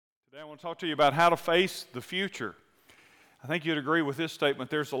Today I want to talk to you about how to face the future. I think you'd agree with this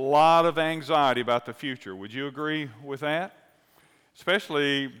statement. There's a lot of anxiety about the future. Would you agree with that?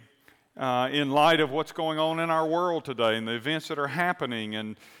 Especially in light of what's going on in our world today and the events that are happening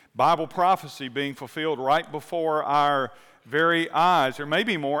and Bible prophecy being fulfilled right before our very eyes. There may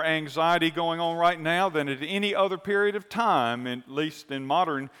be more anxiety going on right now than at any other period of time, at least in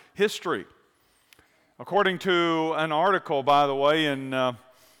modern history. According to an article, by the way,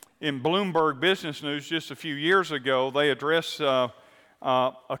 in Bloomberg Business News just a few years ago, they address a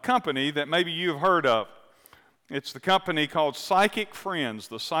company that maybe you've heard of. It's the company called Psychic Friends,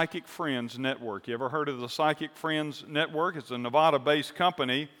 the Psychic Friends Network. You ever heard of the Psychic Friends Network? It's a Nevada-based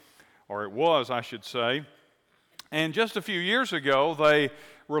company, or it was, I should say. And just a few years ago, they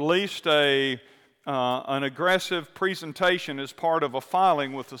released an aggressive presentation as part of a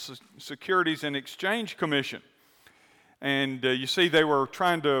filing with the Securities and Exchange Commission. And you see, they were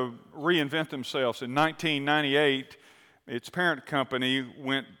trying to reinvent themselves. In 1998, its parent company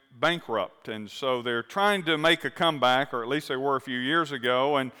went bankrupt. And so they're trying to make a comeback, or at least they were a few years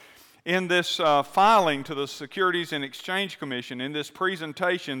ago. And in this filing to the Securities and Exchange Commission, in this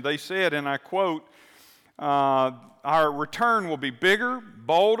presentation, they said, and I quote, our return will be bigger,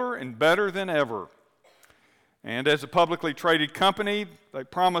 bolder, and better than ever. And as a publicly traded company, they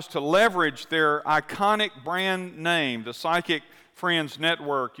promised to leverage their iconic brand name, the Psychic Friends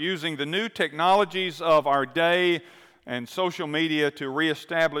Network, using the new technologies of our day and social media to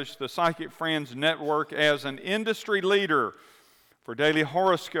reestablish the Psychic Friends Network as an industry leader for daily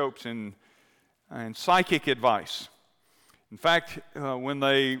horoscopes and psychic advice. In fact, when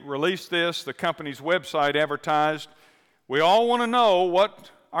they released this, the company's website advertised, "We all want to know what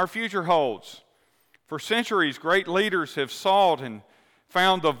our future holds. For centuries, great leaders have sought and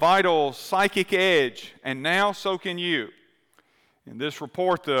found the vital psychic edge, and now so can you." In this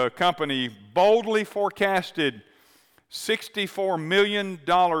report, the company boldly forecasted $64 million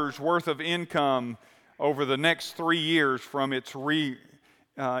worth of income over the next 3 years from its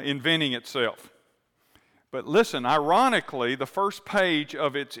reinventing itself. But listen, ironically, the first page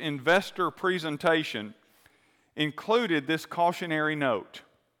of its investor presentation included this cautionary note.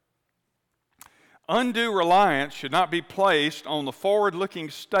 Undue reliance should not be placed on the forward-looking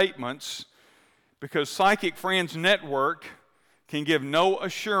statements because Psychic Friends Network can give no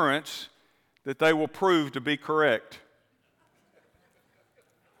assurance that they will prove to be correct.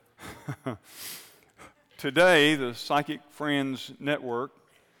 Today, the Psychic Friends Network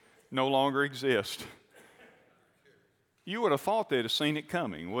no longer exists. You would have thought they'd have seen it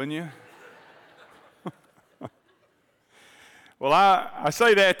coming, wouldn't you? Well, I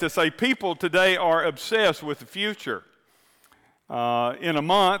say that to say people today are obsessed with the future. In a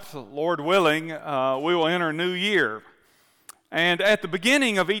month, Lord willing, we will enter a new year. And at the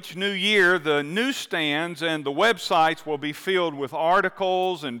beginning of each new year, the newsstands and the websites will be filled with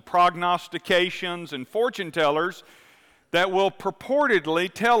articles and prognostications and fortune tellers that will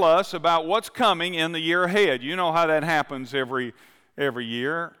purportedly tell us about what's coming in the year ahead. You know how that happens every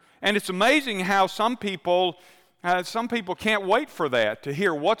year. And it's amazing how some people can't wait for that, to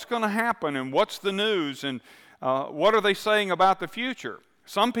hear what's going to happen and what's the news and what are they saying about the future.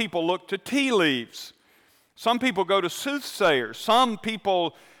 Some people look to tea leaves. Some people go to soothsayers. Some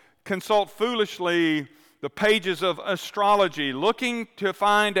people consult foolishly the pages of astrology, looking to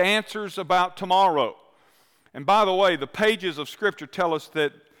find answers about tomorrow. And by the way, the pages of Scripture tell us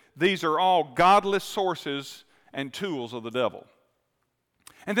that these are all godless sources and tools of the devil.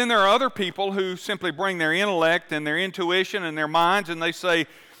 And then there are other people who simply bring their intellect and their intuition and their minds and they say,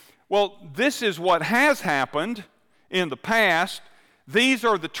 well, this is what has happened in the past. These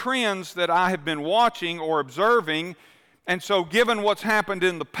are the trends that I have been watching or observing. And so given what's happened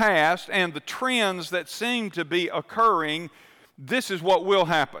in the past and the trends that seem to be occurring, this is what will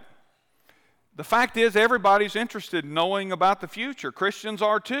happen. The fact is, everybody's interested in knowing about the future. Christians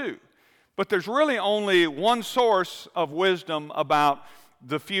are too. But there's really only one source of wisdom about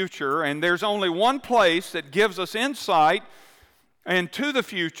the future, and there's only one place that gives us insight into the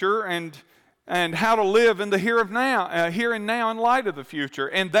future and how to live in the here and now in light of the future.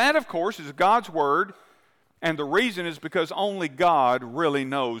 And that, of course, is God's Word, and the reason is because only God really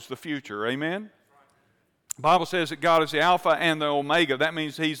knows the future. Amen? The Bible says that God is the Alpha and the Omega. That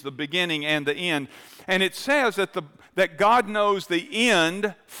means He's the beginning and the end. And it says that God knows the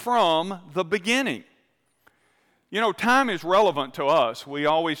end from the beginning. You know, time is relevant to us. We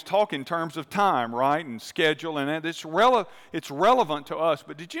always talk in terms of time, right, and schedule, and it's relevant to us.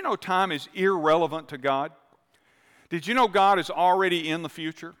 But did you know time is irrelevant to God? Did you know God is already in the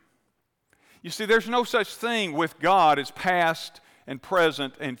future? You see, there's no such thing with God as past and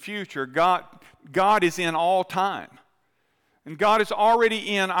present and future. God is in all time. And God is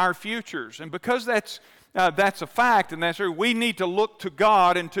already in our futures. And because that's a fact and that's true, we need to look to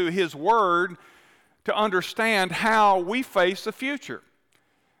God and to His Word to understand how we face the future.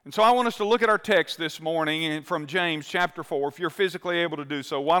 And so I want us to look at our text this morning from James chapter 4. If you're physically able to do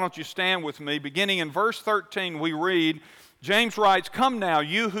so, why don't you stand with me? Beginning in verse 13, we read, James writes, "Come now,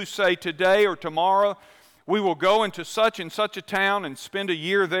 you who say today or tomorrow, we will go into such and such a town and spend a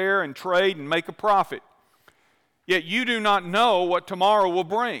year there and trade and make a profit. Yet you do not know what tomorrow will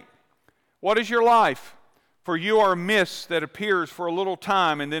bring. What is your life? For you are a mist that appears for a little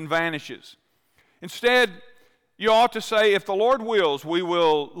time and then vanishes. Instead, you ought to say, if the Lord wills, we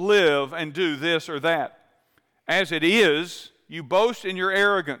will live and do this or that. As it is, you boast in your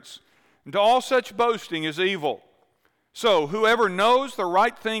arrogance, and all such boasting is evil. So whoever knows the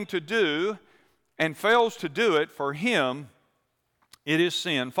right thing to do and fails to do it, for him it is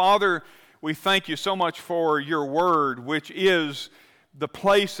sin." Father, we thank you so much for your word, which is the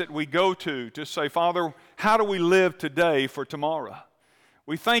place that we go to say, Father, how do we live today for tomorrow?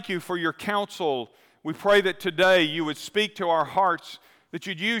 We thank you for your counsel. We pray that today you would speak to our hearts, that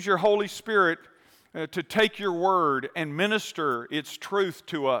you'd use your Holy Spirit to take your word and minister its truth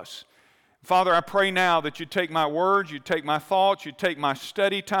to us. Father, I pray now that you'd take my words, you'd take my thoughts, you'd take my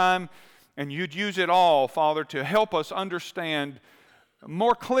study time, and you'd use it all, Father, to help us understand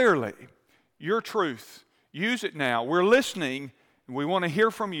more clearly your truth. Use it now. We're listening, and we want to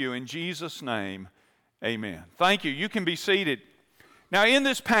hear from you. In Jesus' name, amen. Thank you. You can be seated. Now, in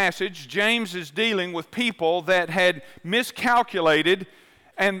this passage, James is dealing with people that had miscalculated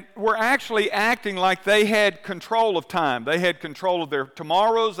and were actually acting like they had control of time. They had control of their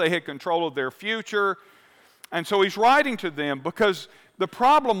tomorrows. They had control of their future. And so he's writing to them because the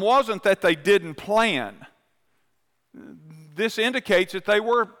problem wasn't that they didn't plan. This indicates that they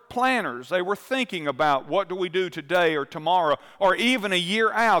were planners. They were thinking about what do we do today or tomorrow or even a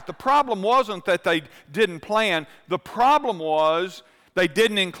year out. The problem wasn't that they didn't plan. The problem was they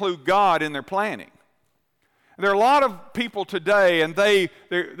didn't include God in their planning. There are a lot of people today, and they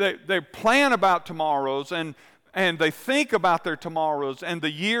plan about tomorrows and they think about their tomorrows and the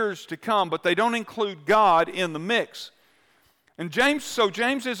years to come, but they don't include God in the mix. And James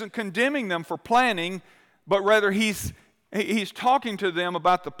isn't condemning them for planning, but rather he's talking to them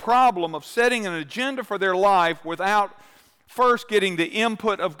about the problem of setting an agenda for their life without first getting the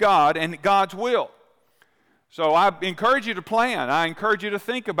input of God and God's will. So I encourage you to plan. I encourage you to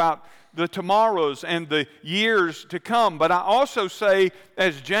think about the tomorrows and the years to come. But I also say,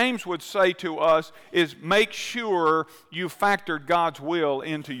 as James would say to us, is make sure you factored God's will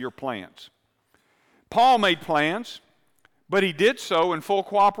into your plans. Paul made plans, but he did so in full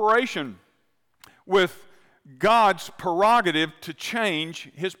cooperation with God's prerogative to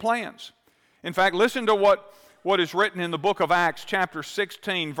change his plans. In fact, listen to what is written in the book of Acts, chapter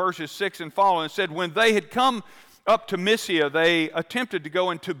 16, verses 6 and following. It said, when they had come up to Mysia, they attempted to go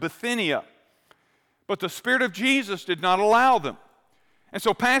into Bithynia, but the Spirit of Jesus did not allow them. And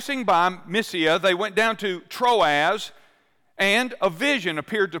so passing by Mysia, they went down to Troas, and a vision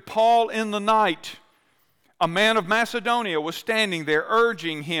appeared to Paul in the night. A man of Macedonia was standing there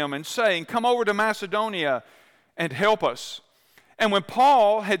urging him and saying, "Come over to Macedonia and help us." And when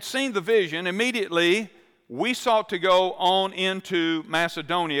Paul had seen the vision, immediately we sought to go on into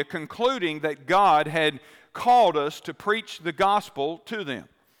Macedonia, concluding that God had called us to preach the gospel to them.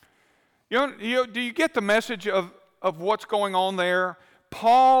 Do you get the message of what's going on there?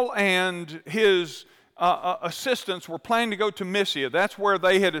 Paul and his assistants were planning to go to Mysia. That's where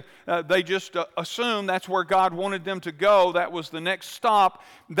they just assumed that's where God wanted them to go. That was the next stop.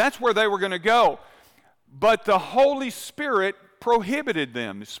 That's where they were going to go. But the Holy Spirit prohibited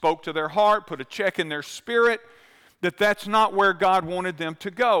them. It spoke to their heart, put a check in their spirit that that's not where God wanted them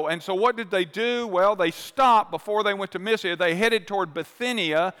to go. And so what did they do? Well, they stopped before they went to Mysia. They headed toward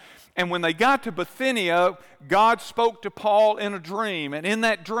Bithynia. And when they got to Bithynia, God spoke to Paul in a dream. And in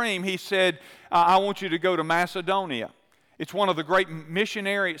that dream, he said, I want you to go to Macedonia. It's one of the great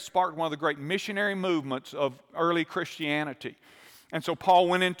it sparked one of the great missionary movements of early Christianity. And so Paul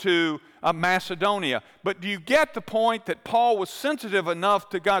went into Macedonia. But do you get the point that Paul was sensitive enough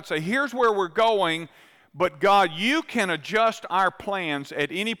to God to say, here's where we're going, but God, you can adjust our plans at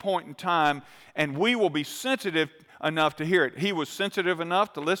any point in time, and we will be sensitive enough to hear it. He was sensitive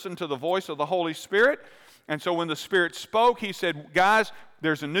enough to listen to the voice of the Holy Spirit. And so when the Spirit spoke, he said, guys,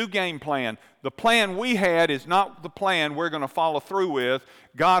 there's a new game plan. The plan we had is not the plan we're going to follow through with.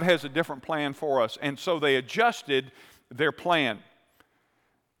 God has a different plan for us. And so they adjusted their plan.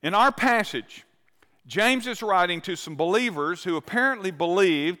 In our passage, James is writing to some believers who apparently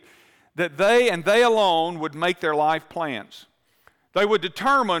believed that they and they alone would make their life plans. They would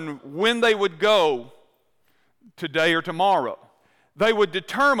determine when they would go today or tomorrow. They would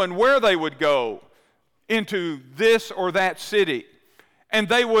determine where they would go into this or that city. And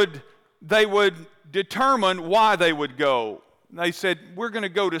they would determine why they would go. They said, we're going to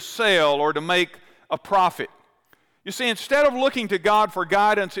go to sell or to make a profit. You see, instead of looking to God for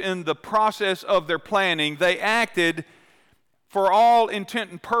guidance in the process of their planning, they acted for all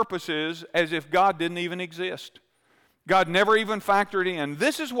intent and purposes as if God didn't even exist. God never even factored in.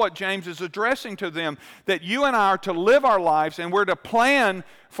 This is what James is addressing to them, that you and I are to live our lives and we're to plan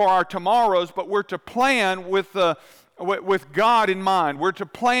for our tomorrows, but we're to plan with God in mind. We're to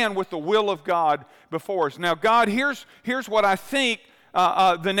plan with the will of God before us. Now, God, here's what I think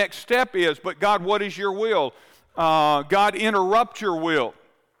the next step is, but God, what is your will? God, interrupt your will.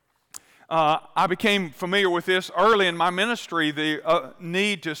 I became familiar with this early in my ministry, the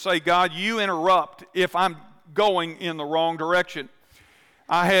need to say, God, you interrupt if I'm going in the wrong direction.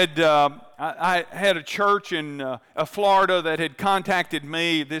 I had a church in Florida that had contacted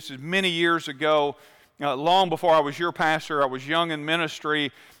me. This is many years ago, long before I was your pastor. I was young in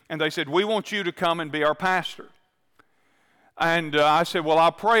ministry, and they said, we want you to come and be our pastor. And I said, well,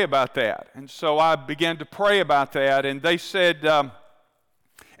 I'll pray about that. And so I began to pray about that, and they said,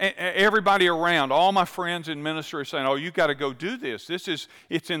 everybody around, all my friends in ministry are saying, oh, you've got to go do this.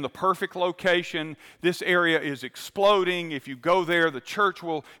 It's in the perfect location. This area is exploding. If you go there, the church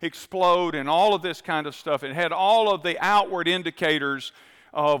will explode and all of this kind of stuff. It had all of the outward indicators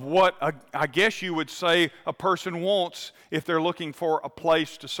of what I guess you would say a person wants if they're looking for a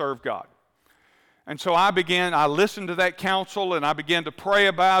place to serve God. And so I listened to that counsel and I began to pray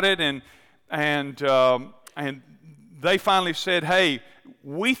about it, and they finally said, hey,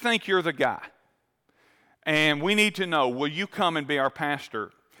 we think you're the guy, and we need to know, will you come and be our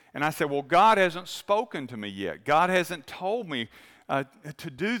pastor? And I said, well, God hasn't spoken to me yet. God hasn't told me to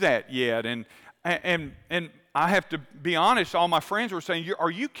do that yet. And I have to be honest, all my friends were saying,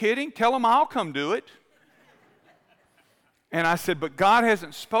 are you kidding? Tell them I'll come do it. And I said, but God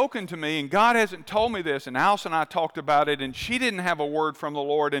hasn't spoken to me, and God hasn't told me this. And Alice and I talked about it, and she didn't have a word from the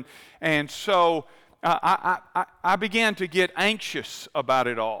Lord. And so I began to get anxious about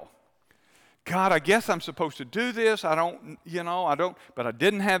it all. God, I guess I'm supposed to do this. I don't, but I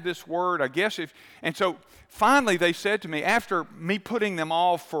didn't have this word. I guess and so finally they said to me, after me putting them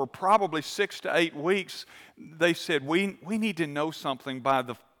off for probably 6 to 8 weeks, they said, we need to know something by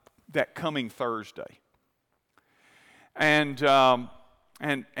that coming Thursday. And so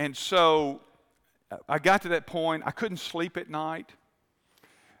I got to that point. I couldn't sleep at night.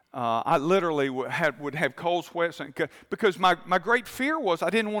 I literally would have cold sweats because my great fear was I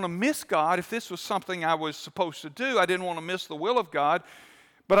didn't want to miss God. If this was something I was supposed to do, I didn't want to miss the will of God,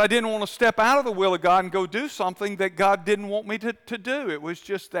 but I didn't want to step out of the will of God and go do something that God didn't want me to do. It was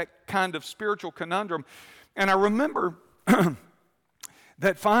just that kind of spiritual conundrum. And I remember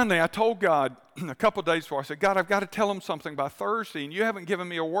that finally I told God a couple of days before, I said, God, I've got to tell them something by Thursday, and you haven't given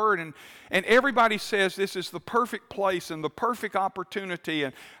me a word. And everybody says this is the perfect place and the perfect opportunity.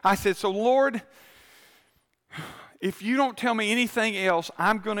 And I said, so Lord, if you don't tell me anything else,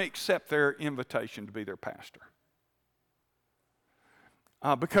 I'm going to accept their invitation to be their pastor.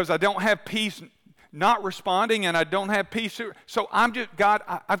 Because I don't have peace not responding, and I don't have peace. So I'm just, God,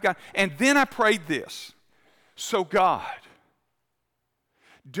 I've got, and then I prayed this. So God,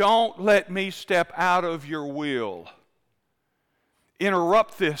 don't let me step out of your will.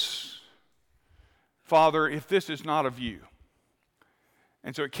 Interrupt this, Father, if this is not of you.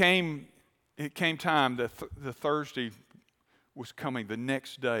 And so it came time that the Thursday was coming the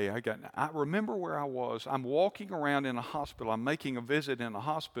next day. I remember where I was. I'm walking around in a hospital. I'm making a visit in a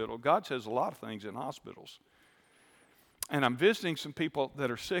hospital. God says a lot of things in hospitals. And I'm visiting some people that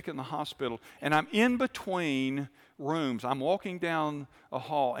are sick in the hospital, and I'm in between rooms. I'm walking down a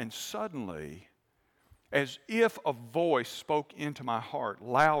hall, and suddenly, as if a voice spoke into my heart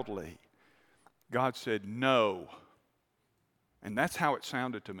loudly, God said, no. And that's how it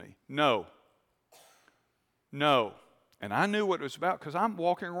sounded to me. No. No. And I knew what it was about because I'm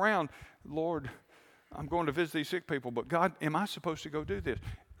walking around, Lord, I'm going to visit these sick people, but God, am I supposed to go do this?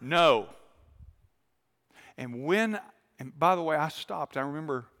 No. And by the way, I stopped. I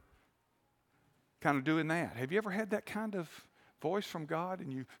remember kind of doing that. Have you ever had that kind of voice from God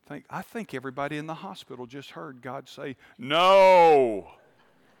and you think, I think everybody in the hospital just heard God say, no.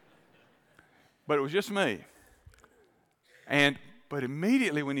 But it was just me. But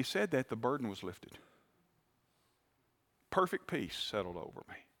immediately when he said that, the burden was lifted. Perfect peace settled over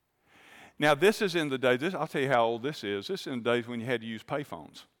me. Now, this is in the days, I'll tell you how old this is. This is in the days when you had to use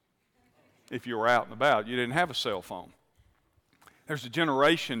payphones. If you were out and about, you didn't have a cell phone. There's a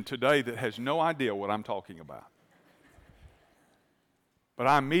generation today that has no idea what I'm talking about. But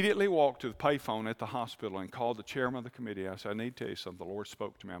I immediately walked to the payphone at the hospital and called the chairman of the committee. I said, I need to tell you something. The Lord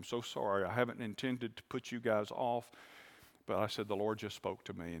spoke to me. I'm so sorry. I haven't intended to put you guys off. But I said, the Lord just spoke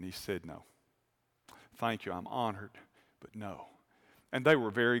to me. And he said, no. Thank you. I'm honored. But no. And they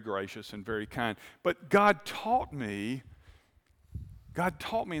were very gracious and very kind. But God taught me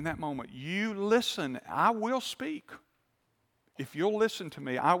in that moment, you listen, I will speak. If you'll listen to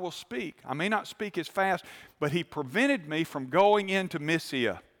me, I will speak. I may not speak as fast, but he prevented me from going into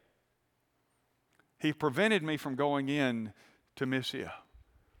Mysia. He prevented me from going in to Mysia.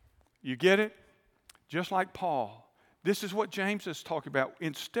 You get it? Just like Paul. This is what James is talking about.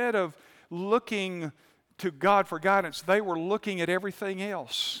 Instead of looking to God for guidance, they were looking at everything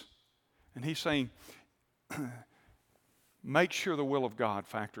else. And he's saying, make sure the will of God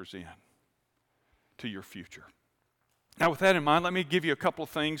factors in to your future. Now, with that in mind, let me give you a couple of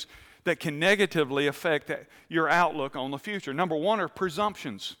things that can negatively affect your outlook on the future. Number one are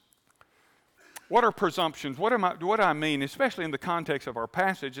presumptions. What are presumptions? What do I mean, especially in the context of our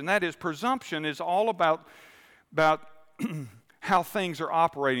passage? And that is, presumption is all about how things are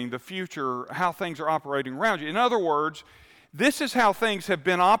operating, the future, how things are operating around you. In other words, this is how things have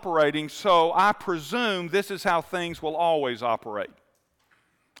been operating, so I presume this is how things will always operate.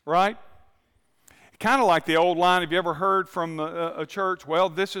 Right? Kind of like the old line, have you ever heard from a church, well,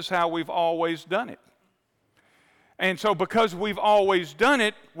 this is how we've always done it. And so because we've always done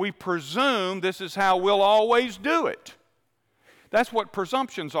it, we presume this is how we'll always do it. That's what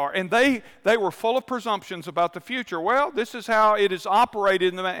presumptions are. And they were full of presumptions about the future. Well, this is how it is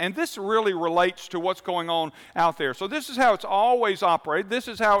operated, and this really relates to what's going on out there. So this is how it's always operated. This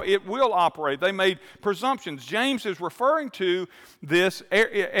is how it will operate. They made presumptions. James is referring to this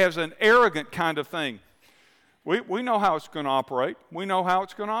as an arrogant kind of thing. We know how it's going to operate. We know how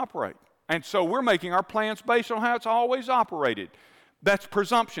it's going to operate. And so we're making our plans based on how it's always operated. That's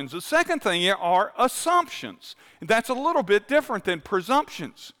presumptions. The second thing are assumptions. That's a little bit different than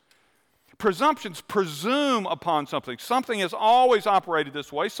presumptions. Presumptions presume upon something. Something has always operated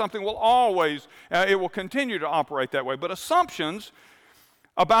this way. Something will always, it will continue to operate that way. But assumptions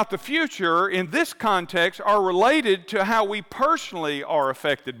about the future in this context are related to how we personally are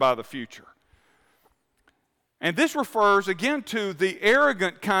affected by the future. And this refers again to the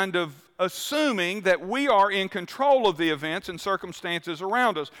arrogant kind of assuming that we are in control of the events and circumstances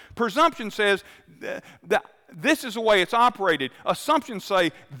around us. Presumption says that this is the way it's operated. Assumptions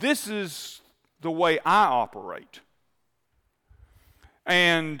say this is the way I operate.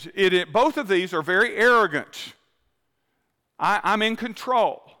 And both of these are very arrogant. I'm in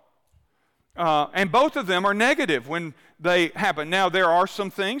control. And both of them are negative when they happen. Now, there are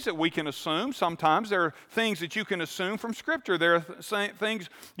some things that we can assume. Sometimes there are things that you can assume from Scripture. There are things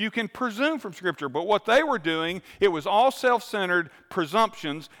you can presume from Scripture. But what they were doing, it was all self-centered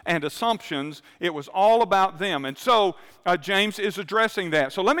presumptions and assumptions. It was all about them. And so James is addressing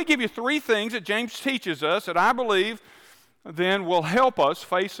that. So let me give you three things that James teaches us that I believe then will help us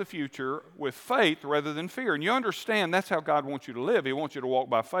face the future with faith rather than fear. And you understand that's how God wants you to live. He wants you to walk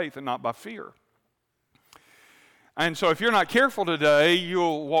by faith and not by fear. And so if you're not careful today,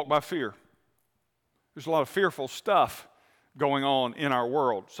 you'll walk by fear. There's a lot of fearful stuff going on in our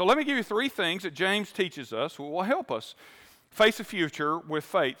world. So let me give you three things that James teaches us that will help us face the future with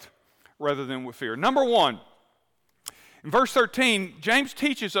faith rather than with fear. Number one, in verse 13, James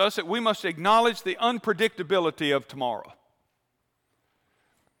teaches us that we must acknowledge the unpredictability of tomorrow.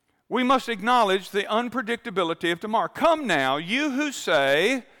 We must acknowledge the unpredictability of tomorrow. Come now, you who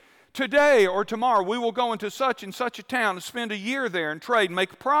say, today or tomorrow we will go into such and such a town and spend a year there and trade and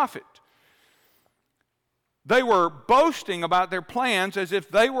make a profit. They were boasting about their plans as if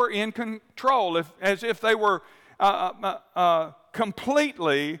they were in control, as if they were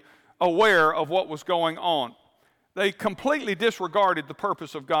completely aware of what was going on. They completely disregarded the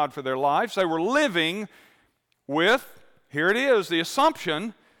purpose of God for their lives. They were living with, here it is, the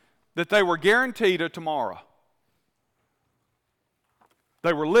assumption that they were guaranteed a tomorrow.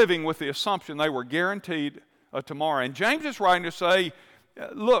 They were living with the assumption they were guaranteed a tomorrow. And James is writing to say,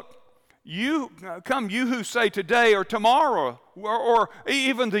 look, you who say today or tomorrow or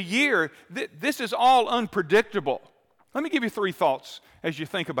even the year, this is all unpredictable. Let me give you three thoughts as you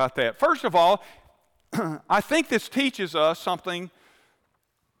think about that. First of all, I think this teaches us something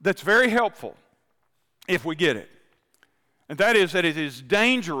that's very helpful if we get it. And that is that it is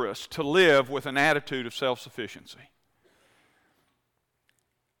dangerous to live with an attitude of self-sufficiency.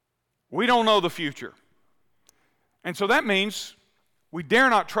 We don't know the future. And so that means we dare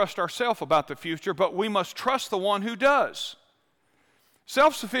not trust ourselves about the future, but we must trust the one who does.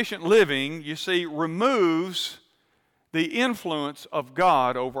 Self-sufficient living, you see, removes the influence of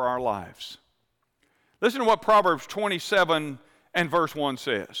God over our lives. Listen to what Proverbs 27 and verse 1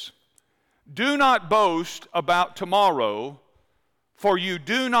 says. Do not boast about tomorrow, for you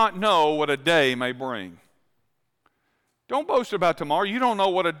do not know what a day may bring. Don't boast about tomorrow. You don't know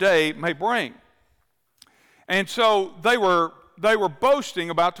what a day may bring. And so they were boasting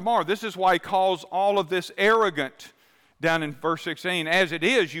about tomorrow. This is why he calls all of this arrogant down in verse 16. As it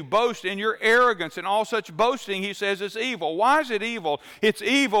is, you boast in your arrogance, and all such boasting, he says, is evil. Why is it evil? It's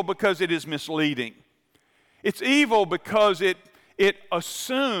evil because it is misleading. It's evil because it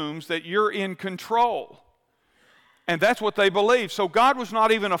assumes that you're in control. And that's what they believe. So God was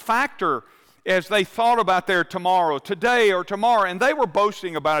not even a factor as they thought about their tomorrow, today or tomorrow, and they were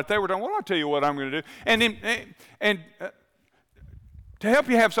boasting about it. They were saying, well, I'll tell you what I'm going to do. And to help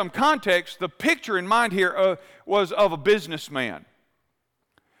you have some context, the picture in mind here was of a businessman.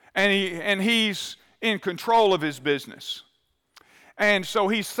 And he's in control of his business. And so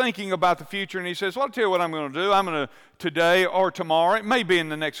he's thinking about the future, and he says, well, I'll tell you what I'm going to do. I'm going to, today or tomorrow, it may be in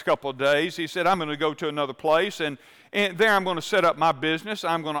the next couple of days, he said, I'm going to go to another place, and there I'm going to set up my business.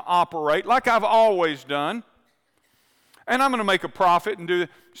 I'm going to operate like I've always done, and I'm going to make a profit and do that.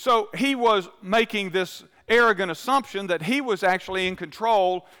 So he was making this arrogant assumption that he was actually in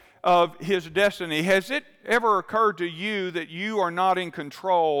control of his destiny. Has it ever occurred to you that you are not in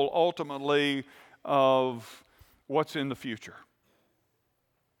control ultimately of what's in the future?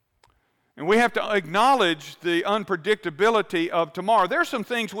 And we have to acknowledge the unpredictability of tomorrow. There's some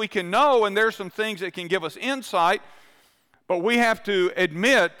things we can know, and there's some things that can give us insight, but we have to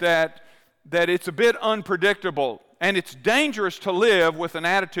admit that it's a bit unpredictable, and it's dangerous to live with an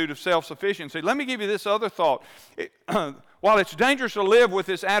attitude of self-sufficiency. Let me give you this other thought. While it's dangerous to live with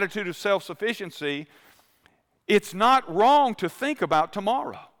this attitude of self-sufficiency, it's not wrong to think about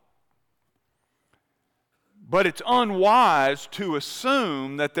tomorrow. But it's unwise to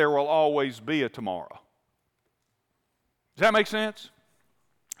assume that there will always be a tomorrow. Does that make sense?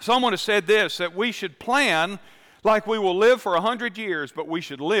 Someone has said this, that we should plan like we will live for 100 years, but we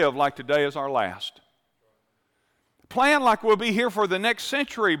should live like today is our last. Plan like we'll be here for the next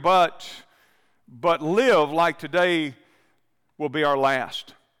century, but live like today will be our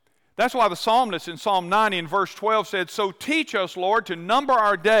last. That's why the psalmist in Psalm 90 and verse 12 said, so teach us, Lord, to number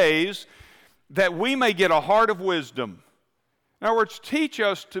our days that we may get a heart of wisdom. In other words, teach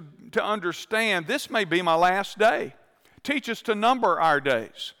us to understand this may be my last day. Teach us to number our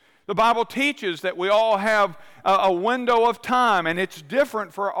days. The Bible teaches that we all have a window of time, and it's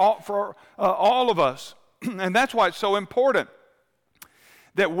different for all of us. And that's why it's so important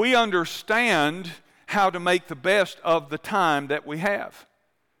that we understand how to make the best of the time that we have.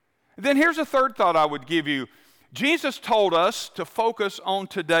 Then here's a third thought I would give you. Jesus told us to focus on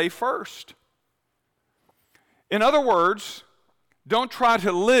today first. In other words, don't try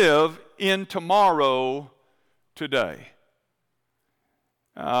to live in tomorrow today.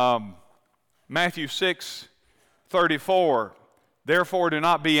 Matthew 6:34, therefore do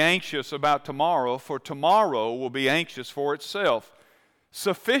not be anxious about tomorrow, for tomorrow will be anxious for itself.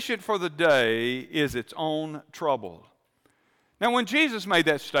 Sufficient for the day is its own trouble. Now when Jesus made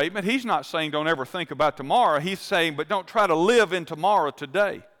that statement, he's not saying don't ever think about tomorrow. He's saying, but don't try to live in tomorrow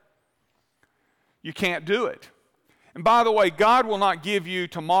today. You can't do it. And by the way, God will not give you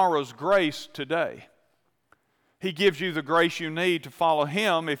tomorrow's grace today. He gives you the grace you need to follow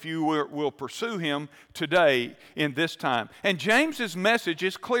Him if you will pursue Him today in this time. And James's message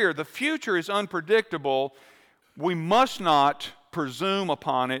is clear. The future is unpredictable. We must not presume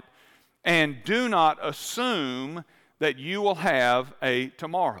upon it, and do not assume that you will have a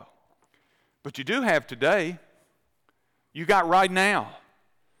tomorrow. But you do have today. You got right now.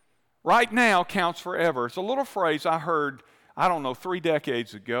 Right now counts forever. It's a little phrase I heard, 3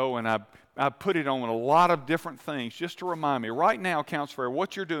 decades ago, and I put it on a lot of different things just to remind me. Right now counts forever.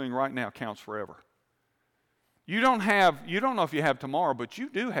 What you're doing right now counts forever. You don't know if you have tomorrow, but you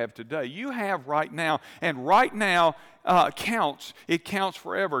do have today. You have right now, and right now counts. It counts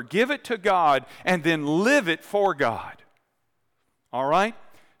forever. Give it to God, and then live it for God. All right?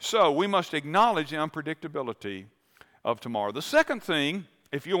 So we must acknowledge the unpredictability of tomorrow. The second thing,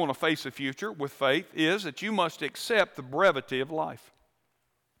 if you want to face the future with faith, is that you must accept the brevity of life.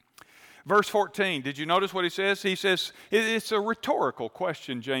 Verse 14, did you notice what he says? He says, it's a rhetorical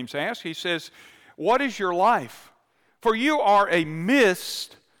question James asks. He says, what is your life? For you are a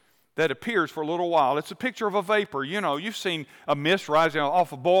mist that appears for a little while. It's a picture of a vapor. You know, you've seen a mist rising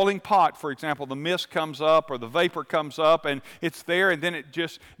off a boiling pot, for example. The mist comes up or the vapor comes up and it's there and then it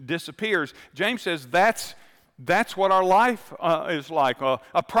just disappears. James says that's what our life is like.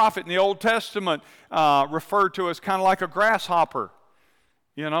 A prophet in the Old Testament referred to as kind of like a grasshopper.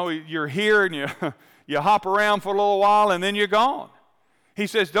 You know, you're here and you hop around for a little while and then you're gone. He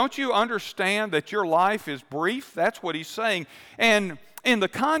says, don't you understand that your life is brief? That's what he's saying. And in the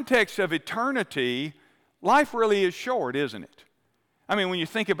context of eternity, life really is short, isn't it? I mean, when you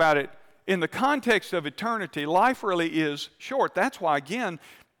think about it, in the context of eternity, life really is short. That's why, again,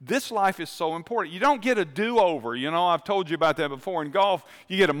 this life is so important. You don't get a do-over. You know, I've told you about that before. In golf,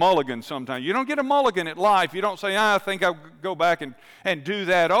 you get a mulligan sometimes. You don't get a mulligan at life. You don't say, I think I'll go back and do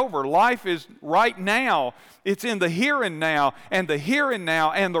that over. Life is right now. It's in the here and now. And the here and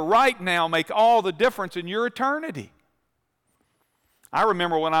now and the right now make all the difference in your eternity. I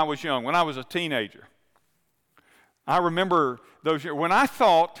remember when I was young, when I was a teenager. I remember those years when I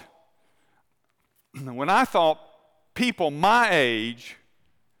thought people my age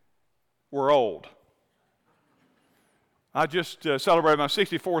were old. I just celebrated my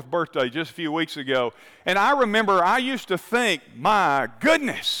 64th birthday just a few weeks ago. And I remember I used to think, my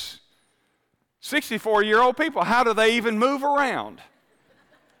goodness, 64-year-old people, how do they even move around?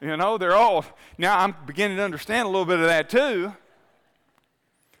 You know, they're old. Now I'm beginning to understand a little bit of that too.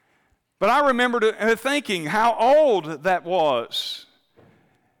 But I remember thinking how old that was.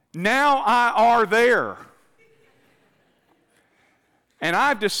 Now I are there. And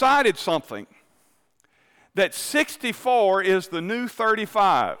I've decided something, that 64 is the new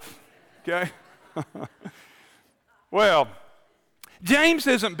 35, okay? Well, James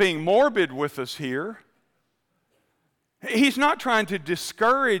isn't being morbid with us here. He's not trying to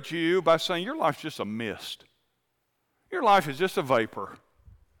discourage you by saying your life's just a mist. Your life is just a vapor.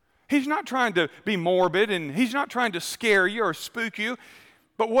 He's not trying to be morbid and he's not trying to scare you or spook you.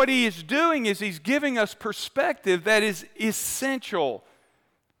 But what he is doing is he's giving us perspective that is essential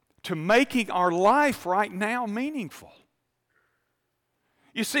to making our life right now meaningful.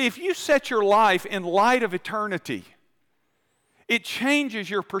 You see, if you set your life in light of eternity, it changes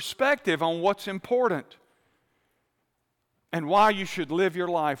your perspective on what's important and why you should live your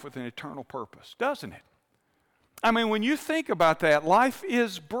life with an eternal purpose, doesn't it? I mean, when you think about that, life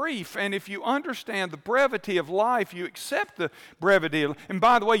is brief, and if you understand the brevity of life, you accept the brevity. And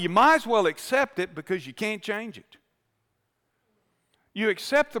by the way, you might as well accept it because you can't change it. You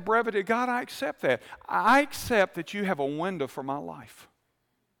accept the brevity. God, I accept that. I accept that you have a window for my life.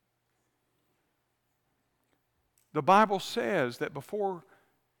 The Bible says that before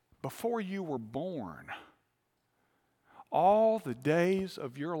you were born, all the days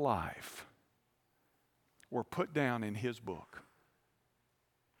of your life were put down in His book.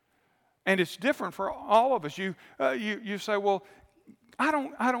 And it's different for all of us. You say, well, I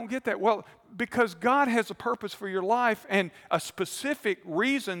don't get that. Well, because God has a purpose for your life and a specific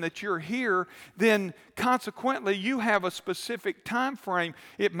reason that you're here, then consequently you have a specific time frame.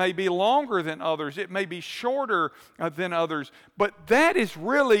 It may be longer than others. It may be shorter than others. But that is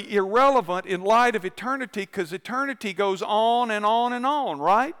really irrelevant in light of eternity because eternity goes on and on and on,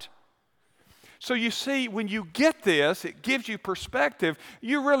 right? So you see, when you get this, it gives you perspective.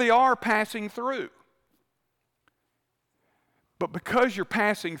 You really are passing through. But because you're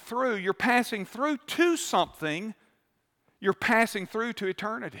passing through to something. You're passing through to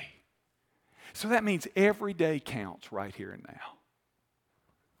eternity. So that means every day counts right here and now.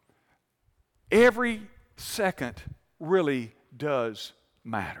 Every second really does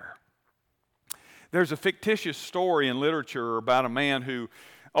matter. There's a fictitious story in literature about a man who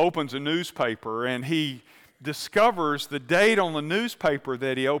opens a newspaper and he discovers the date on the newspaper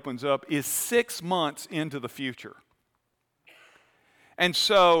that he opens up is 6 months into the future. And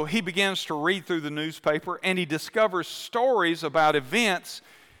so he begins to read through the newspaper and he discovers stories about events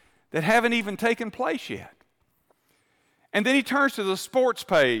that haven't even taken place yet. And then he turns to the sports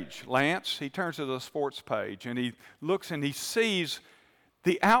page, Lance. He turns to the sports page and he looks and he sees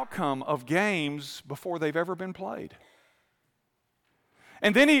the outcome of games before they've ever been played.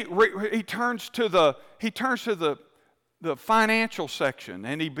 And then he turns to the financial section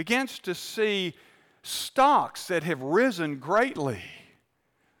and he begins to see stocks that have risen greatly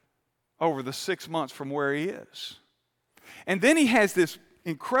over the 6 months from where he is. And then he has this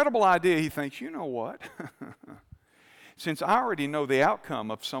incredible idea. He thinks, you know what? Since I already know the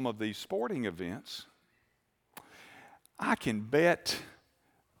outcome of some of these sporting events, I can bet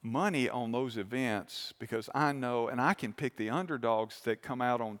money on those events because I know, and I can pick the underdogs that come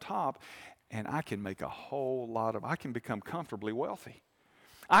out on top, and I can make a whole lot of, I can become comfortably wealthy.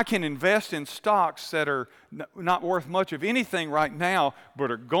 I can invest in stocks that are not worth much of anything right now,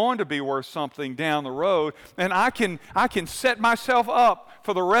 but are going to be worth something down the road. And I can set myself up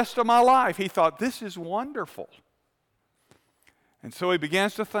for the rest of my life. He thought, this is wonderful. And so he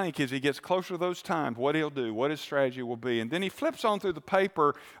begins to think as he gets closer to those times what he'll do, what his strategy will be. And then he flips on through the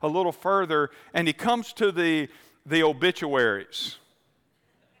paper a little further, and he comes to the obituaries.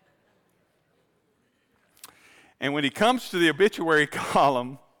 And when he comes to the obituary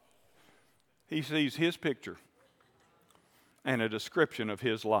column, he sees his picture and a description of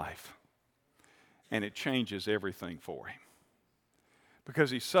his life. And it changes everything for him. Because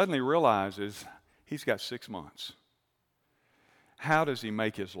he suddenly realizes he's got 6 months. How does he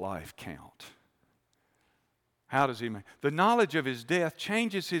make his life count? How does he make... The knowledge of his death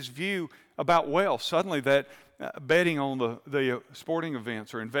changes his view about wealth. Suddenly that betting on the sporting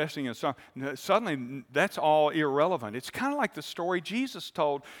events or investing in something, suddenly that's all irrelevant. It's kind of like the story Jesus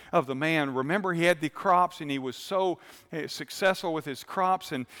told of the man. Remember, he had the crops and he was so successful with his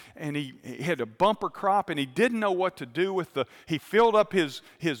crops, and he had a bumper crop and he didn't know what to do with he filled up his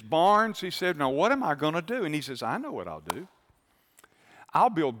barns. He said, now what am I going to do? And he says, I know what I'll do.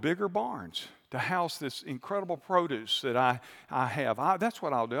 I'll build bigger barns to house this incredible produce that I have. That's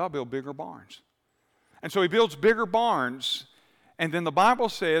what I'll do. I'll build bigger barns. And so he builds bigger barns, and then the Bible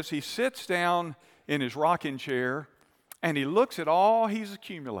says he sits down in his rocking chair and he looks at all he's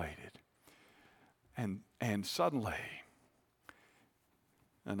accumulated. And suddenly,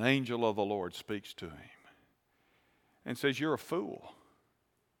 an angel of the Lord speaks to him and says, you're a fool.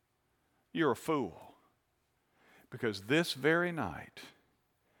 You're a fool. Because this very night,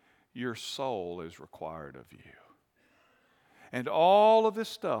 your soul is required of you. And all of this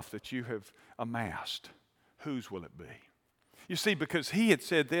stuff that you have amassed, whose will it be? You see, because he had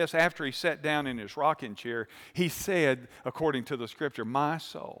said this after he sat down in his rocking chair, he said, according to the scripture, my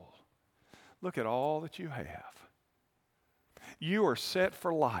soul, look at all that you have. You are set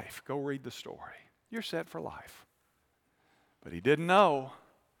for life. Go read the story. You're set for life. But he didn't know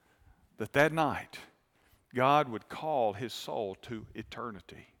that night God would call his soul to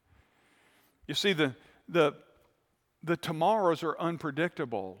eternity. You see, the tomorrows are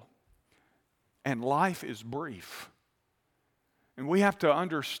unpredictable, and life is brief. And we have to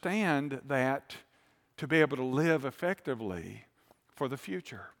understand that to be able to live effectively for the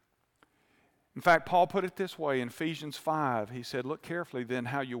future. In fact, Paul put it this way in Ephesians 5. He said, look carefully then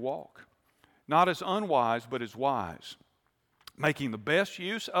how you walk, not as unwise, but as wise, making the best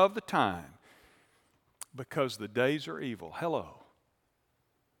use of the time, because the days are evil. Hello.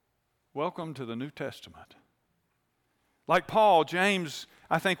 Welcome to the New Testament. Like Paul, James,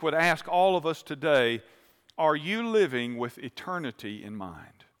 I think, would ask all of us today, are you living with eternity in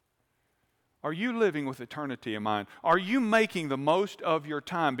mind? Are you living with eternity in mind? Are you making the most of your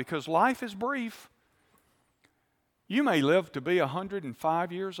time? Because life is brief. You may live to be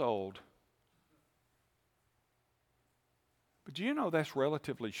 105 years old. But do you know that's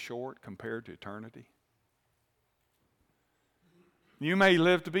relatively short compared to eternity? You may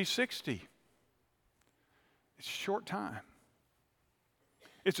live to be 60. It's a short time.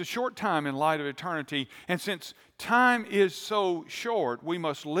 It's a short time in light of eternity. And since time is so short, we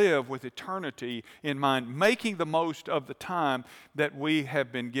must live with eternity in mind, making the most of the time that we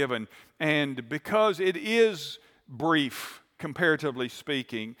have been given. And because it is brief, comparatively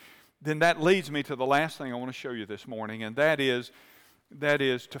speaking, then that leads me to the last thing I want to show you this morning, and that is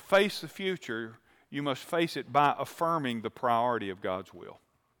to face the future, you must face it by affirming the priority of God's will.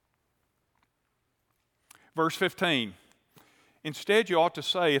 Verse 15, instead you ought to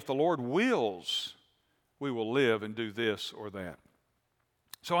say, if the Lord wills, we will live and do this or that.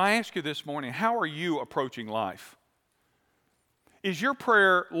 So I ask you this morning, how are you approaching life? Is your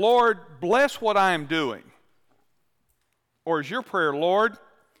prayer, Lord, bless what I am doing? Or is your prayer, Lord,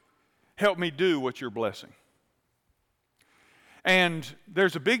 help me do what you're blessing? And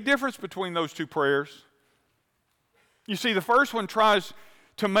there's a big difference between those two prayers. You see, the first one tries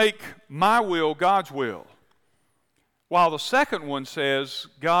to make my will God's will, while the second one says,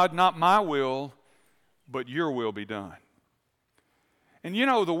 God, not my will, but your will be done. And you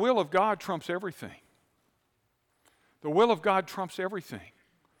know, the will of God trumps everything. The will of God trumps everything.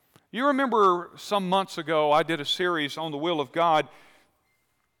 You remember some months ago, I did a series on the will of God,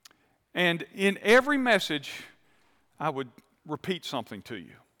 and in every message, I would repeat something to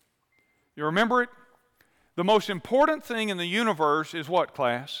you. You remember it? The most important thing in the universe is what,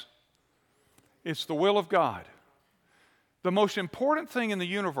 class? It's the will of God. The most important thing in the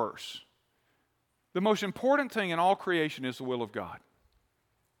universe, the most important thing in all creation is the will of God.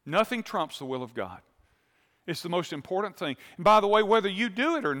 Nothing trumps the will of God. It's the most important thing. And by the way, whether you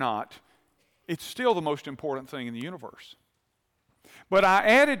do it or not, it's still the most important thing in the universe. But I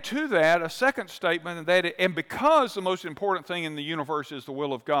added to that a second statement, and because the most important thing in the universe is the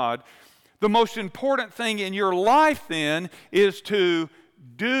will of God, the most important thing in your life then is to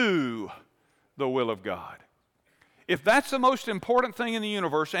do the will of God. If that's the most important thing in the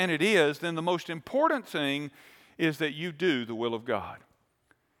universe, and it is, then the most important thing is that you do the will of God.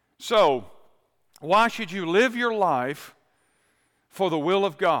 So, why should you live your life for the will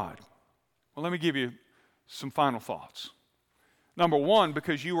of God? Well, let me give you some final thoughts. Number one,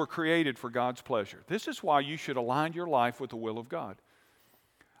 because you were created for God's pleasure. This is why you should align your life with the will of God.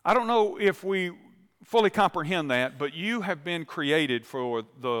 I don't know if we fully comprehend that, but you have been created for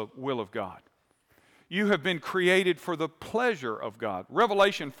the will of God. You have been created for the pleasure of God.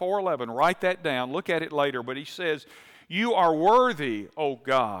 Revelation 4:11, write that down, look at it later, but he says, you are worthy, O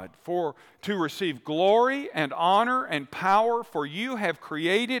God, to receive glory and honor and power, for you have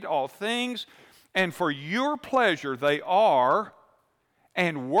created all things, and for your pleasure they are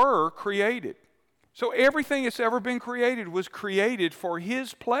and were created. So everything that's ever been created was created for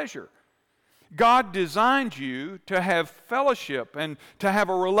His pleasure. God designed you to have fellowship and to have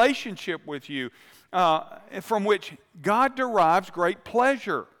a relationship with you from which God derives great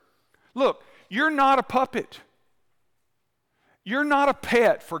pleasure. Look, you're not a puppet. You're not a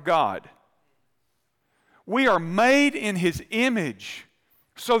pet for God. We are made in His image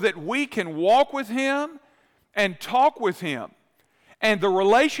so that we can walk with Him and talk with Him. And the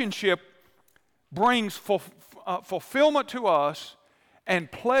relationship brings fulfillment to us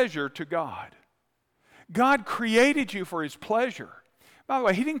and pleasure to God. God created you for His pleasure. By the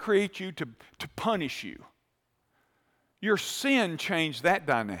way, He didn't create you to punish you. Your sin changed that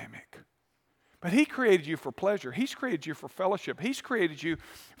dynamic. But He created you for pleasure. He's created you for fellowship. He's created you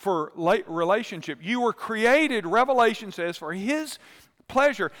for relationship. You were created, Revelation says, for His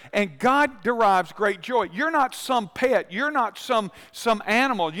pleasure, and God derives great joy. You're not some pet. You're not some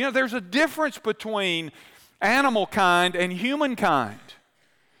animal. You know, there's a difference between animal kind and humankind,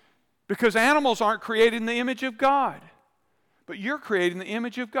 because animals aren't created in the image of God, but you're created in the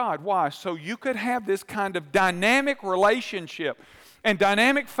image of God. Why? So you could have this kind of dynamic relationship and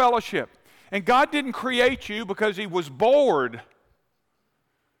dynamic fellowship. And God didn't create you because He was bored.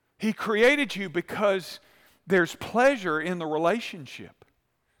 He created you because there's pleasure in the relationship.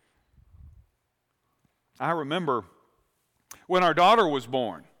 I remember when our daughter was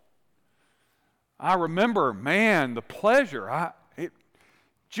born. I remember, man, the pleasure. It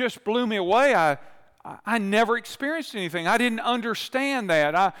just blew me away. I never experienced anything. I didn't understand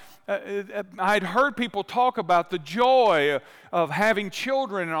that. I'd heard people talk about the joy of having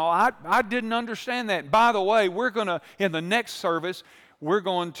children and all. I didn't understand that. By the way, in the next service, we're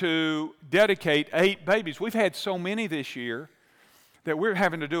going to dedicate 8 babies. We've had so many this year that we're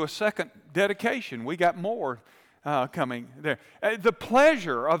having to do a second dedication. We got more coming there. The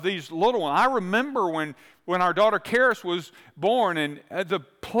pleasure of these little ones. I remember when our daughter Karis was born, and the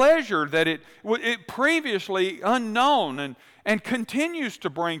pleasure that it previously unknown and continues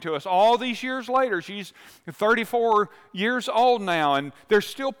to bring to us all these years later. She's 34 years old now, and there's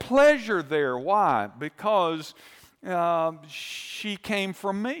still pleasure there. Why? Because she came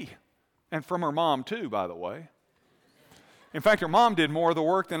from me, and from her mom too, by the way. In fact, her mom did more of the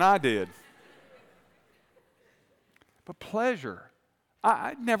work than I did. But pleasure,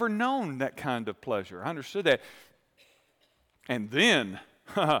 I'd never known that kind of pleasure. I understood that. And then,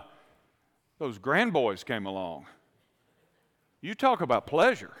 those grandboys came along. You talk about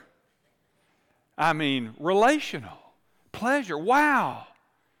pleasure. I mean, relational pleasure. Wow.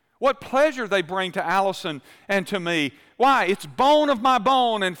 What pleasure they bring to Allison and to me. Why? It's bone of my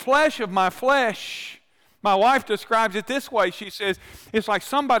bone and flesh of my flesh. My wife describes it this way. She says, it's like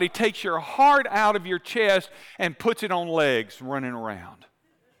somebody takes your heart out of your chest and puts it on legs running around.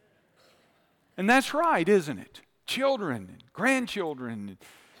 And that's right, isn't it? Children, and grandchildren,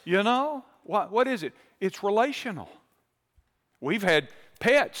 you know? What is it? It's relational. We've had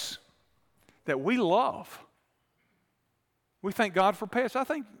pets that we love. We thank God for pets. I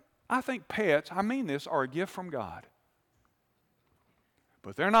think pets, I mean this, are a gift from God.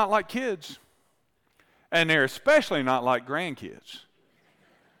 But they're not like kids. And they're especially not like grandkids.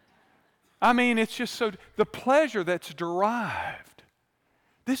 I mean, it's just so, the pleasure that's derived.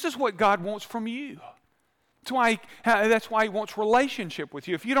 This is what God wants from you. That's why He wants relationship with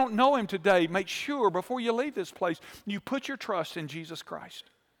you. If you don't know Him today, make sure before you leave this place, you put your trust in Jesus Christ.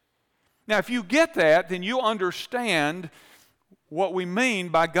 Now, if you get that, then you understand what we mean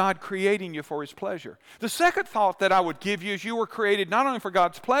by God creating you for His pleasure. The second thought that I would give you is you were created not only for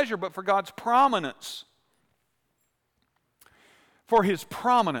God's pleasure, but for God's prominence. for His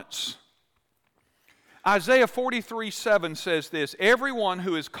prominence. Isaiah 43:7 says this, everyone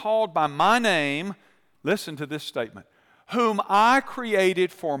who is called by my name, listen to this statement, whom I created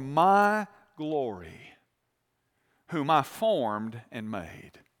for my glory, whom I formed and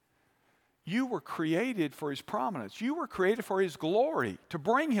made. You were created for His prominence. You were created for His glory, to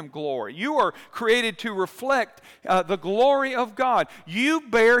bring Him glory. You are created to reflect the glory of God. You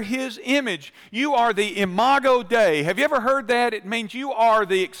bear His image. You are the imago Dei. Have you ever heard that? It means you are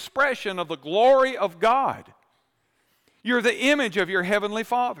the expression of the glory of God. You're the image of your Heavenly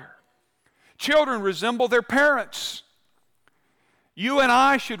Father. Children resemble their parents. You and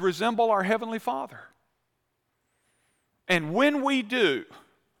I should resemble our Heavenly Father. And when we do,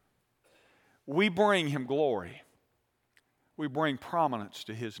 we bring Him glory. We bring prominence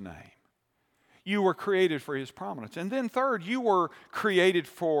to His name. You were created for His prominence. And then third, you were created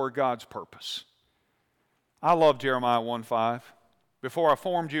for God's purpose. I love Jeremiah 1:5. Before I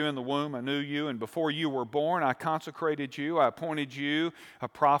formed you in the womb, I knew you, and before you were born, I consecrated you. I appointed you a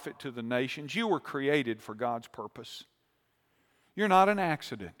prophet to the nations. You were created for God's purpose. You're not an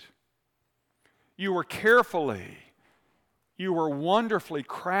accident. You were wonderfully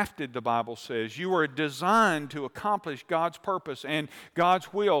crafted, the Bible says. You were designed to accomplish God's purpose and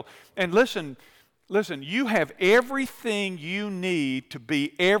God's will. And listen, you have everything you need to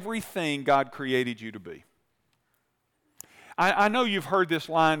be everything God created you to be. I know you've heard this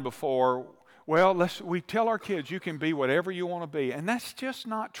line before. Well, we tell our kids you can be whatever you want to be, and that's just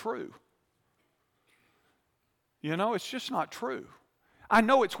not true. You know, it's just not true. I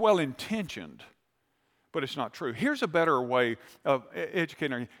know it's well-intentioned, but it's not true. Here's a better way of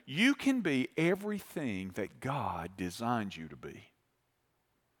educating. You can be everything that God designed you to be.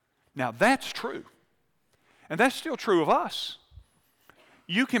 Now, that's true. And that's still true of us.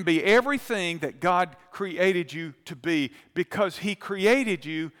 You can be everything that God created you to be because He created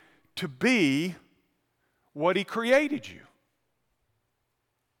you to be what He created you.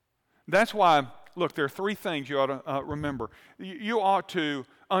 That's why, look, there are three things you ought to remember. You ought to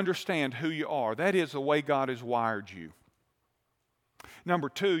understand who you are. That is the way God has wired you. Number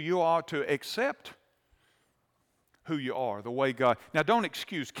two, you ought to accept who you are, the way God. Now, don't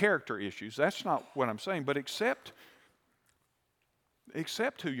excuse character issues. That's not what I'm saying, but accept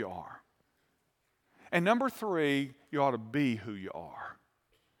who you are. And number three, you ought to be who you are.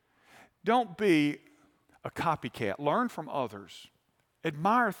 Don't be a copycat. Learn from others.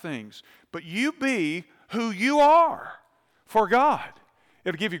 Admire things. But you be who you are for God.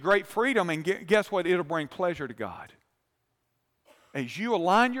 It'll give you great freedom, and guess what? It'll bring pleasure to God. As you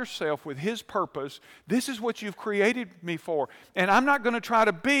align yourself with His purpose, this is what you've created me for. And I'm not going to try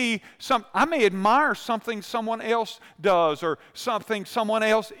to be I may admire something someone else does or something someone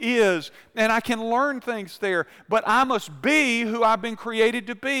else is, and I can learn things there. But I must be who I've been created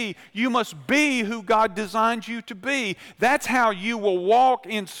to be. You must be who God designed you to be. That's how you will walk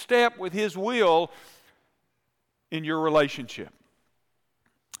in step with His will in your relationship.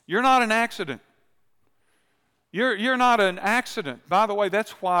 You're not an accident. You're not an accident. By the way,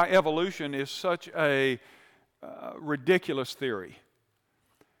 that's why evolution is such a ridiculous theory.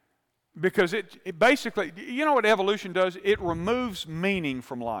 Because it basically, you know what evolution does? It removes meaning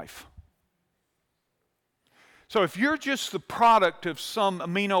from life. So if you're just the product of some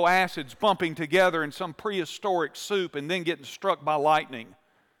amino acids bumping together in some prehistoric soup and then getting struck by lightning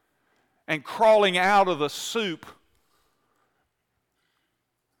and crawling out of the soup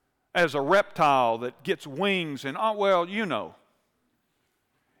as a reptile that gets wings and, oh, well, you know.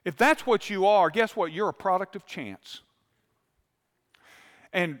 If that's what you are, guess what? You're a product of chance.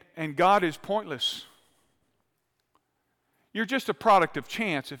 And God is pointless. You're just a product of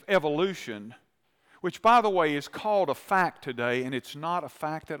chance if evolution, which, by the way, is called a fact today, and it's not a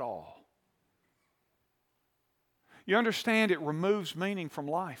fact at all. You understand, it removes meaning from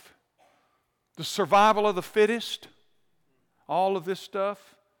life. The survival of the fittest, all of this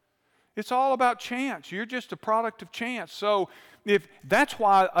stuff, it's all about chance. You're just a product of chance. So that's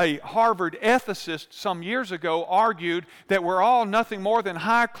why a Harvard ethicist some years ago argued that we're all nothing more than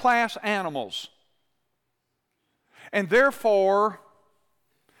high-class animals. And therefore,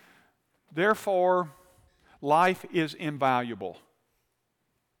 life is invaluable.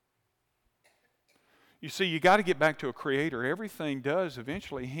 You see, you got to get back to a creator. Everything does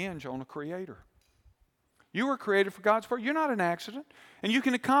eventually hinge on a creator. You were created for God's purpose. You're not an accident. And you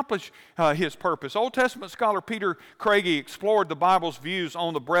can accomplish His purpose. Old Testament scholar Peter Craigie explored the Bible's views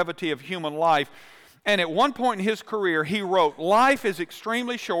on the brevity of human life. And at one point in his career, he wrote, "Life is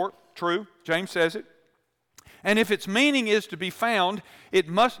extremely short." True, James says it. And if its meaning is to be found, it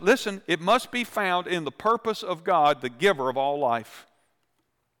must be found in the purpose of God, the giver of all life.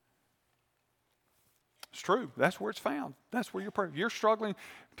 It's true. That's where it's found. That's where you're struggling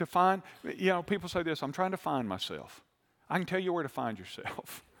to find. People say this, I'm trying to find myself. I can tell you where to find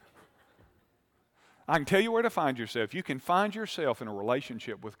yourself. I can tell you where to find yourself. You can find yourself in a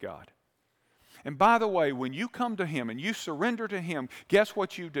relationship with God. And by the way, when you come to Him and you surrender to Him, guess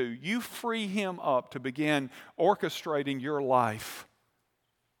what you do? You free Him up to begin orchestrating your life,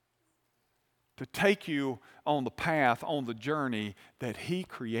 to take you on the path, on the journey that He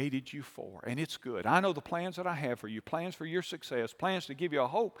created you for. And it's good. I know the plans that I have for you, plans for your success, plans to give you a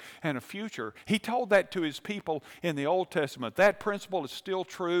hope and a future. He told that to His people in the Old Testament. That principle is still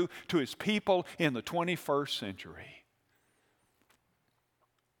true to His people in the 21st century.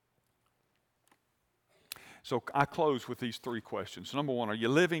 So I close with these three questions. Number one, are you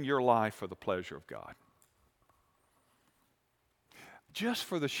living your life for the pleasure of God? Just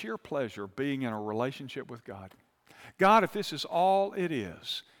for the sheer pleasure of being in a relationship with God. God, if this is all it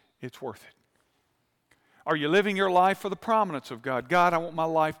is, it's worth it. Are you living your life for the prominence of God? God, I want my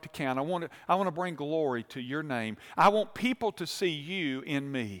life to count. I want to bring glory to your name. I want people to see you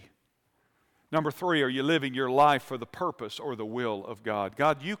in me. Number three, are you living your life for the purpose or the will of God?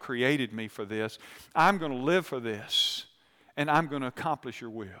 God, you created me for this. I'm going to live for this, and I'm going to accomplish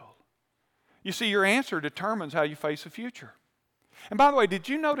your will. You see, your answer determines how you face the future. And by the way, did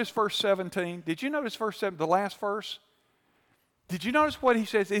you notice verse 17? Did you notice verse 7, the last verse? Did you notice what he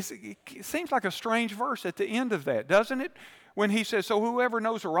says? It seems like a strange verse at the end of that, doesn't it? When he says, so whoever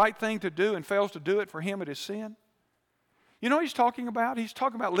knows the right thing to do and fails to do it, for him it is sin. You know what he's talking about? He's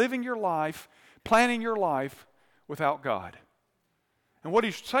talking about living your life, planning your life without God. And what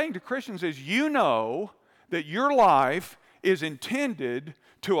he's saying to Christians is, you know that your life is intended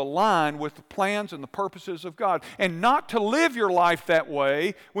to align with the plans and the purposes of God. And not to live your life that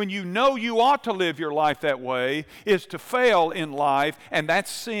way when you know you ought to live your life that way is to fail in life, and that's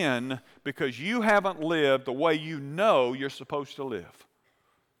sin because you haven't lived the way you know you're supposed to live.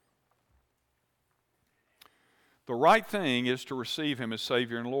 The right thing is to receive Him as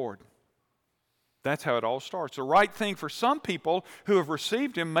Savior and Lord. That's how it all starts. The right thing for some people who have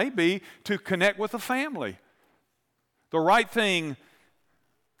received Him may be to connect with a family. The right thing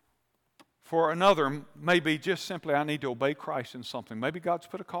for another may be just simply, I need to obey Christ in something. Maybe God's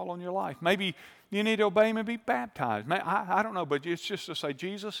put a call on your life. Maybe you need to obey Him and be baptized. I don't know, but it's just to say,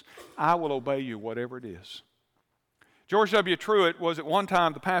 Jesus, I will obey you, whatever it is. George W. Truett was at one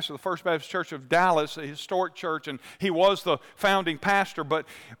time the pastor of the First Baptist Church of Dallas, a historic church, and he was the founding pastor. But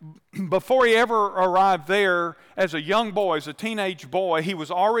before he ever arrived there, as a young boy, as a teenage boy, he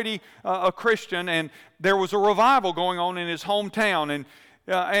was already a Christian, and there was a revival going on in his hometown.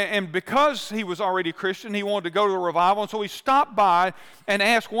 And because he was already a Christian, he wanted to go to the revival. And so he stopped by and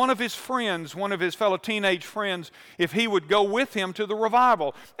asked one of his friends, one of his fellow teenage friends, if he would go with him to the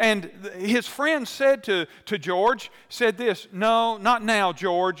revival. And his friend said to George, said this, no, not now,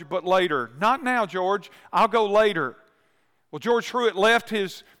 George, but later. Not now, George, I'll go later. Well, George Truett left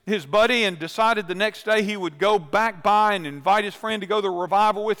his buddy and decided the next day he would go back by and invite his friend to go to the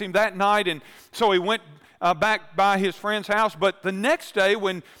revival with him that night. And so he went back by his friend's house. But the next day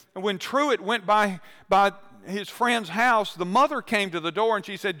when Truett went by his friend's house, the mother came to the door and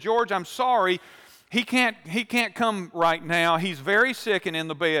she said, George, I'm sorry, he can't come right now. He's very sick and in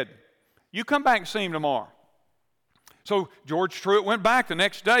the bed. You come back and see him tomorrow. So George Truett went back the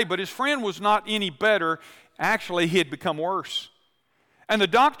next day, but his friend was not any better. Actually, he had become worse. And the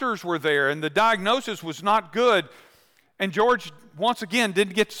doctors were there, and the diagnosis was not good. And George, once again,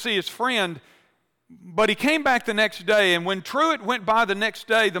 didn't get to see his friend. But he came back the next day, and when Truett went by the next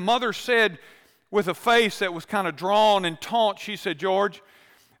day, the mother said with a face that was kind of drawn and taunt, she said, George,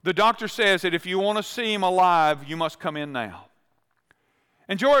 the doctor says that if you want to see him alive, you must come in now.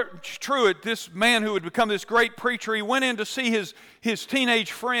 And George Truett, this man who had become this great preacher, he went in to see his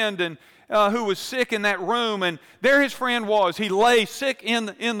teenage friend and who was sick in that room, and there his friend was. He lay sick in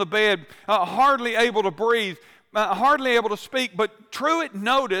the bed, hardly able to breathe, hardly able to speak, but Truett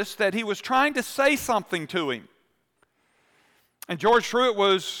noticed that he was trying to say something to him. And George Truett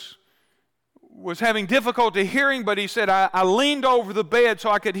was having difficulty hearing, but he said, I leaned over the bed so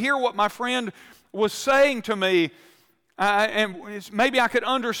I could hear what my friend was saying to me, and maybe I could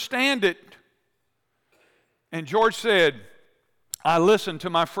understand it. And George said, I listened to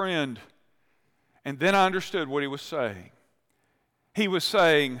my friend, and then I understood what he was saying. He was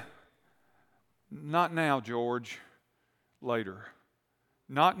saying, not now, George, later.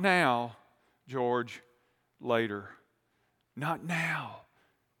 Not now, George, later. Not now,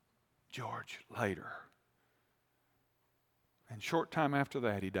 George, later. And short time after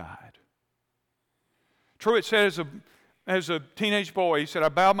that, he died. Truett said as a teenage boy, he said, I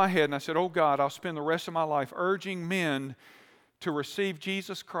bowed my head and I said, oh God, I'll spend the rest of my life urging men to receive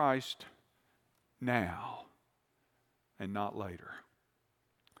Jesus Christ now and not later.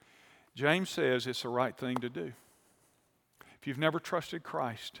 James says it's the right thing to do. If you've never trusted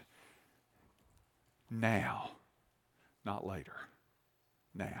Christ, now, not later.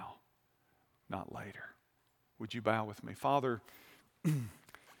 Now, not later. Would you bow with me? Father,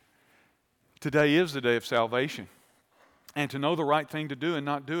 today is the day of salvation. And to know the right thing to do and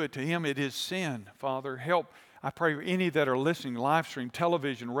not do it, to him it is sin. Father, help. I pray for any that are listening, live stream,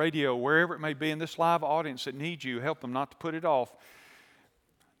 television, radio, wherever it may be in this live audience that needs you, help them not to put it off.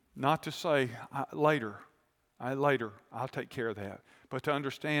 Not to say, later, I'll take care of that. But to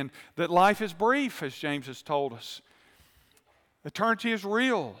understand that life is brief, as James has told us. Eternity is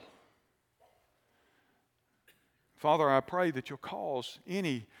real. Father, I pray that you'll cause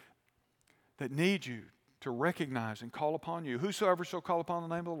any that need you to recognize and call upon you. Whosoever shall call upon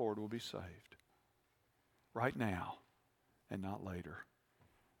the name of the Lord will be saved. Right now and not later.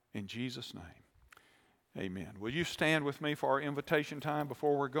 In Jesus' name. Amen. Will you stand with me for our invitation time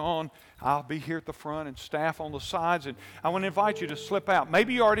before we're gone? I'll be here at the front and staff on the sides, and I want to invite you to slip out.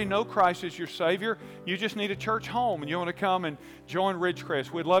 Maybe you already know Christ as your Savior. You just need a church home, and you want to come and join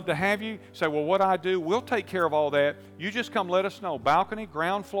Ridgecrest. We'd love to have you. Say, well, what I do, we'll take care of all that. You just come let us know. Balcony,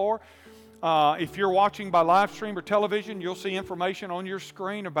 ground floor. If you're watching by live stream or television, you'll see information on your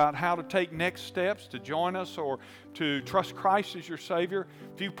screen about how to take next steps to join us or to trust Christ as your Savior.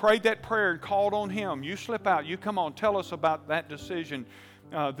 If you prayed that prayer and called on Him, you slip out. You come on, tell us about that decision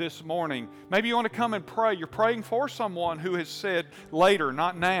this morning. Maybe you want to come and pray. You're praying for someone who has said later,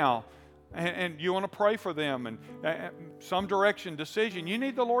 not now. And you want to pray for them and some direction, decision. You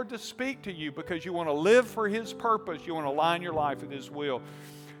need the Lord to speak to you because you want to live for His purpose. You want to align your life with His will.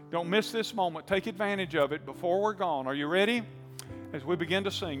 Don't miss this moment. Take advantage of it before we're gone. Are you ready? As we begin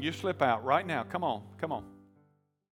to sing, you slip out right now. Come on, come on.